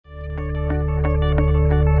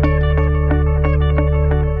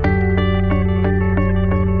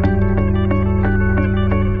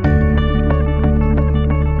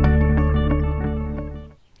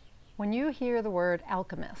word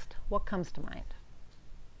alchemist, what comes to mind?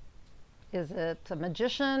 Is it a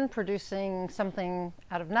magician producing something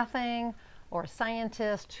out of nothing, or a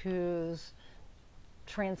scientist who's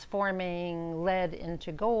transforming lead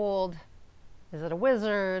into gold? Is it a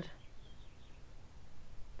wizard?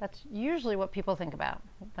 That's usually what people think about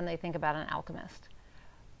when they think about an alchemist.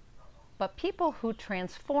 But people who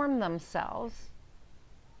transform themselves,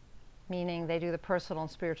 meaning they do the personal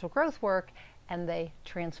and spiritual growth work and they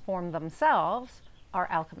transform themselves, are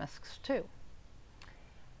alchemists too.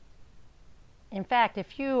 In fact,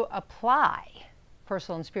 if you apply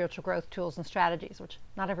personal and spiritual growth tools and strategies, which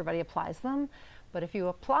not everybody applies them, but if you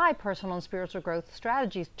apply personal and spiritual growth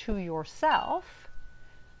strategies to yourself,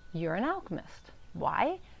 you're an alchemist.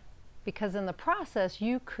 Why? Because in the process,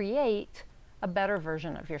 you create a better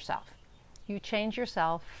version of yourself. You change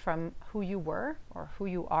yourself from who you were or who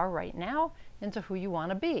you are right now into who you want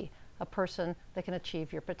to be, a person that can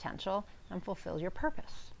achieve your potential and fulfill your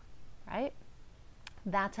purpose, right?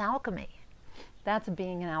 That's alchemy. That's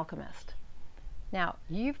being an alchemist. Now,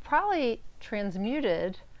 you've probably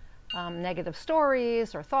transmuted negative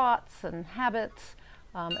stories or thoughts and habits,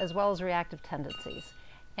 as well as reactive tendencies.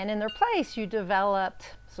 And in their place, you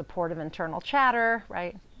developed supportive internal chatter,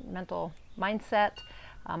 right? Mental mindset,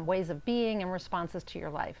 ways of being and responses to your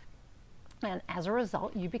life. And as a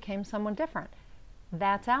result, you became someone different.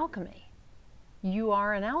 That's alchemy. You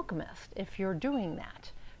are an alchemist if you're doing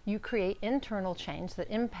that. You create internal change that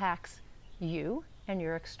impacts you and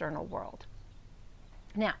your external world.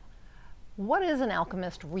 Now, what is an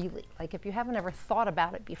alchemist really? Like, if you haven't ever thought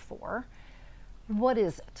about it before, what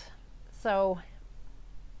is it? So,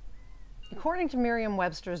 according to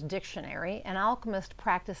Merriam-Webster's dictionary, an alchemist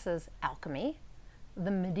practices alchemy, the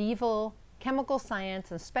medieval chemical science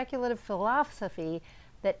and speculative philosophy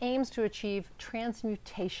that aims to achieve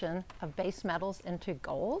transmutation of base metals into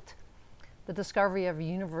gold, the discovery of a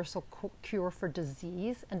universal cure for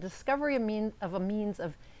disease, and discovery of a means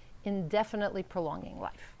of indefinitely prolonging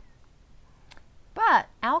life. But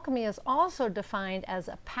alchemy is also defined as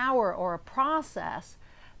a power or a process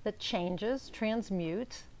that changes,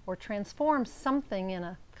 transmutes, or transforms something in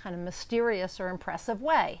a kind of mysterious or impressive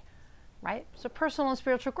way, right? So personal and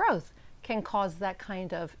spiritual growth can cause that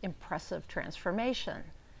kind of impressive transformation.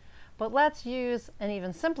 But let's use an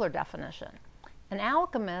even simpler definition. An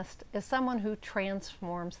alchemist is someone who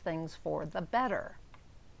transforms things for the better.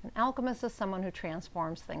 An alchemist is someone who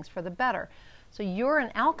transforms things for the better. So you're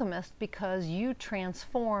an alchemist because you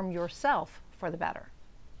transform yourself for the better.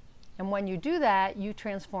 And when you do that, you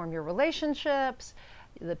transform your relationships,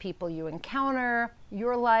 the people you encounter,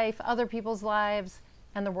 your life, other people's lives,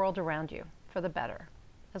 and the world around you for the better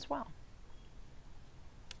as well.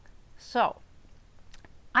 So,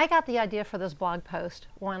 I got the idea for this blog post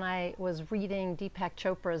when I was reading Deepak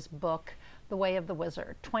Chopra's book, The Way of the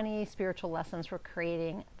Wizard, 20 Spiritual Lessons for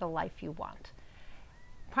Creating the Life You Want.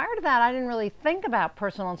 Prior to that, I didn't really think about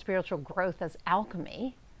personal and spiritual growth as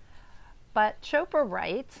alchemy, but Chopra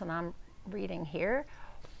writes, and I'm reading here,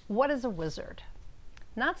 what is a wizard?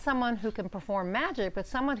 Not someone who can perform magic, but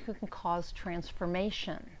someone who can cause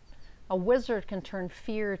transformation. A wizard can turn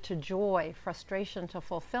fear to joy, frustration to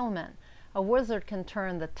fulfillment. A wizard can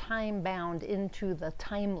turn the time-bound into the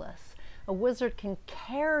timeless. A wizard can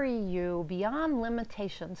carry you beyond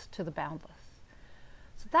limitations to the boundless.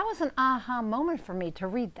 So that was an aha moment for me to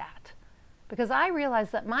read that, because I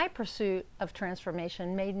realized that my pursuit of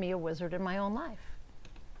transformation made me a wizard in my own life.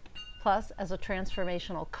 Plus, as a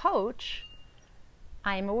transformational coach,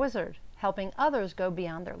 I am a wizard, helping others go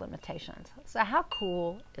beyond their limitations. So how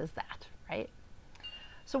cool is that, right?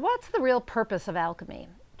 So what's the real purpose of alchemy?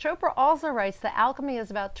 Chopra also writes that alchemy is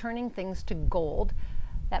about turning things to gold,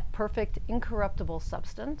 that perfect, incorruptible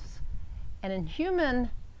substance. And in human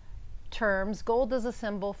terms, gold is a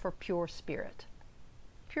symbol for pure spirit.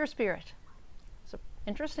 Pure spirit. So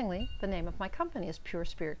interestingly, the name of my company is Pure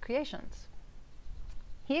Spirit Creations.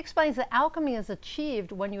 He explains that alchemy is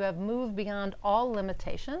achieved when you have moved beyond all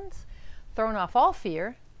limitations, thrown off all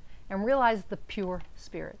fear, and realized the pure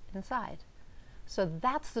spirit inside. So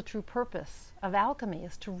that's the true purpose of alchemy,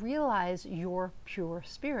 is to realize your pure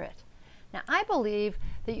spirit. Now, I believe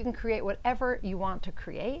that you can create whatever you want to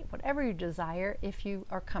create, whatever you desire, if you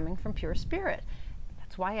are coming from pure spirit.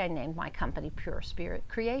 That's why I named my company Pure Spirit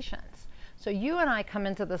Creations. So you and I come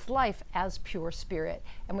into this life as pure spirit,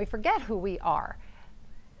 and we forget who we are.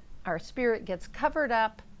 Our spirit gets covered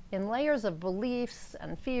up in layers of beliefs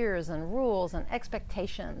and fears and rules and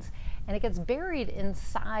expectations, and it gets buried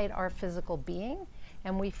inside our physical being,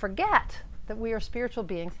 and we forget that we are spiritual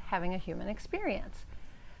beings having a human experience.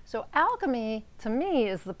 So alchemy, to me,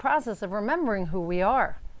 is the process of remembering who we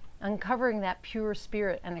are, uncovering that pure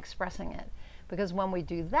spirit and expressing it. Because when we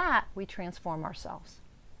do that, we transform ourselves.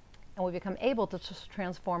 And we become able to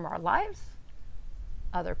transform our lives,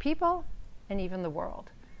 other people, and even the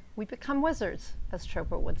world. We become wizards, as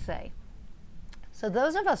Chopra would say. So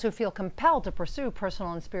those of us who feel compelled to pursue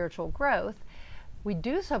personal and spiritual growth, we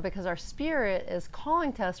do so because our spirit is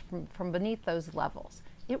calling to us from beneath those levels.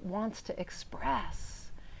 It wants to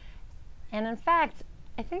express. And in fact,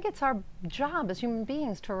 I think it's our job as human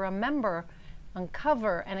beings to remember,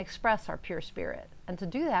 uncover, and express our pure spirit. And to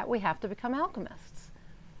do that, we have to become alchemists.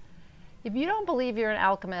 If you don't believe you're an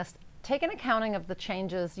alchemist, take an accounting of the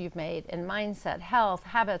changes you've made in mindset, health,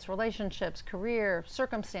 habits, relationships, career,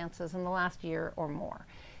 circumstances in the last year or more.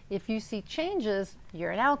 If you see changes,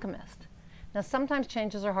 you're an alchemist. Now, sometimes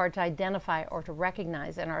changes are hard to identify or to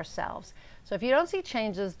recognize in ourselves. So if you don't see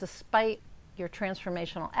changes despite your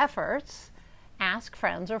transformational efforts, ask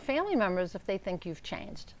friends or family members if they think you've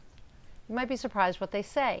changed. You might be surprised what they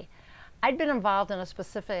say. I'd been involved in a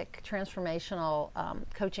specific transformational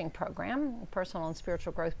coaching program, a personal and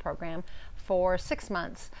spiritual growth program, for 6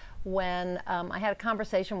 months when I had a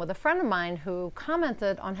conversation with a friend of mine who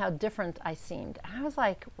commented on how different I seemed. And I was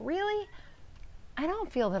like, really? I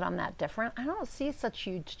don't feel that I'm that different. I don't see such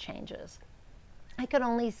huge changes. I could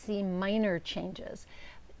only see minor changes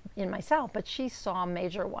in myself, but she saw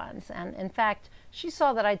major ones. And in fact, she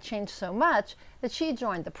saw that I'd changed so much that she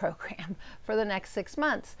joined the program for the next 6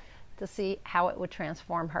 months to see how it would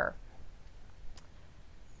transform her.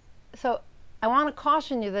 So I want to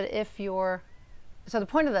caution you that so the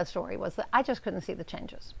point of that story was that I just couldn't see the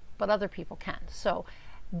changes, but other people can. So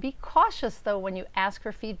be cautious, though, when you ask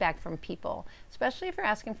for feedback from people, especially if you're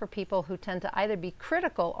asking for people who tend to either be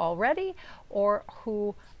critical already or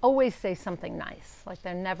who always say something nice, like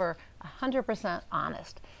they're never 100%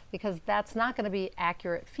 honest, because that's not going to be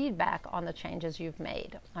accurate feedback on the changes you've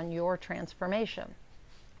made, on your transformation.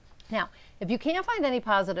 Now, if you can't find any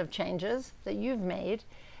positive changes that you've made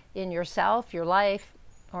in yourself, your life,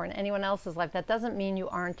 or in anyone else's life, that doesn't mean you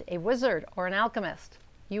aren't a wizard or an alchemist.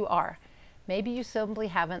 You are. Maybe you simply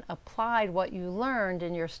haven't applied what you learned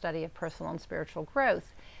in your study of personal and spiritual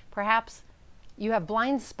growth. Perhaps you have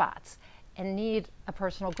blind spots and need a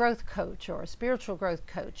personal growth coach or a spiritual growth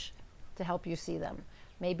coach to help you see them.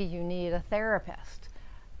 Maybe you need a therapist.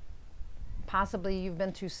 Possibly you've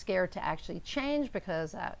been too scared to actually change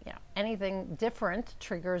because anything different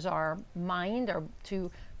triggers our mind or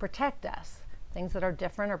to protect us. Things that are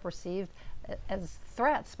different are perceived as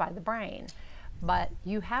threats by the brain. But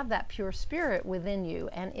you have that pure spirit within you,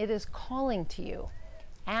 and it is calling to you,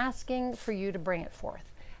 asking for you to bring it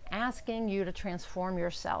forth, asking you to transform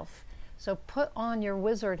yourself. So put on your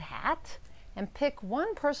wizard hat and pick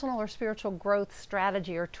one personal or spiritual growth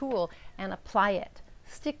strategy or tool and apply it.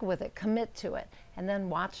 Stick with it, commit to it, and then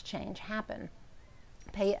watch change happen.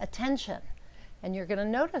 Pay attention, and you're going to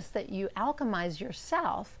notice that you alchemize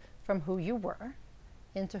yourself from who you were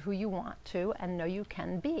into who you want to and know you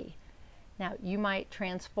can be. Now, you might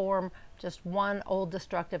transform just one old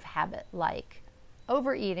destructive habit like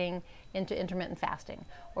overeating into intermittent fasting,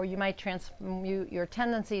 or you might transmute your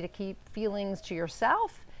tendency to keep feelings to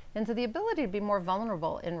yourself into the ability to be more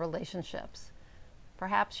vulnerable in relationships.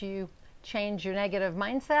 Perhaps you change your negative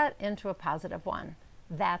mindset into a positive one.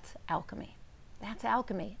 That's alchemy. That's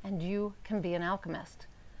alchemy, and you can be an alchemist.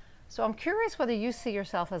 So I'm curious whether you see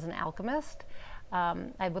yourself as an alchemist.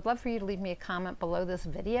 I would love for you to leave me a comment below this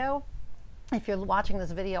video. If you're watching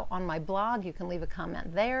this video on my blog, you can leave a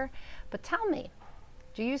comment there. But tell me,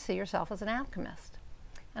 do you see yourself as an alchemist?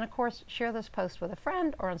 And of course, share this post with a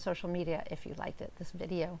friend or on social media if you liked it, this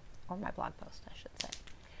video, or my blog post, I should say.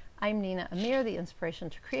 I'm Nina Amir, the Inspiration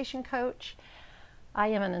to Creation Coach. I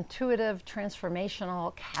am an intuitive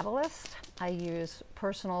transformational catalyst. I use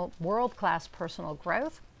world-class personal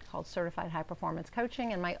growth called Certified High Performance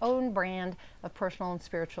Coaching, and my own brand of personal and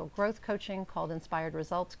spiritual growth coaching called Inspired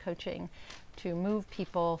Results Coaching, to move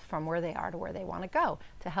people from where they are to where they want to go,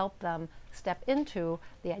 to help them step into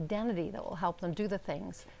the identity that will help them do the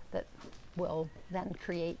things that will then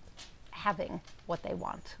create having what they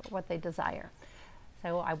want, what they desire.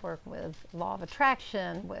 So I work with law of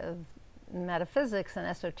attraction, with metaphysics and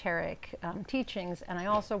esoteric teachings, and I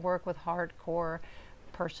also work with hardcore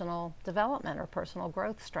personal development or personal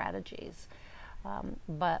growth strategies.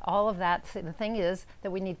 But all of that, the thing is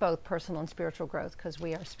that we need both personal and spiritual growth, because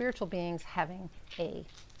we are spiritual beings having a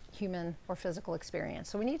human or physical experience.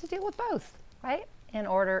 So we need to deal with both, right? In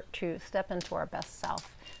order to step into our best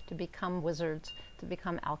self, to become wizards, to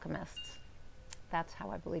become alchemists. That's how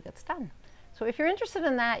I believe it's done. So if you're interested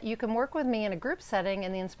in that, you can work with me in a group setting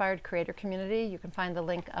in the Inspired Creator community. You can find the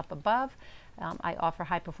link up above. I offer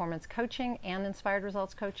high performance coaching and inspired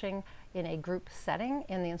results coaching in a group setting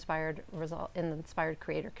in the Inspired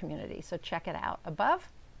Creator community. So check it out above.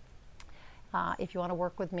 If you want to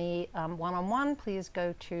work with me one-on-one, please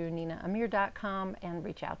go to ninaamir.com and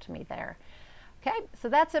reach out to me there. Okay, so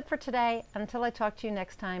that's it for today. Until I talk to you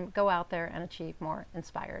next time, go out there and achieve more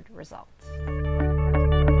inspired results.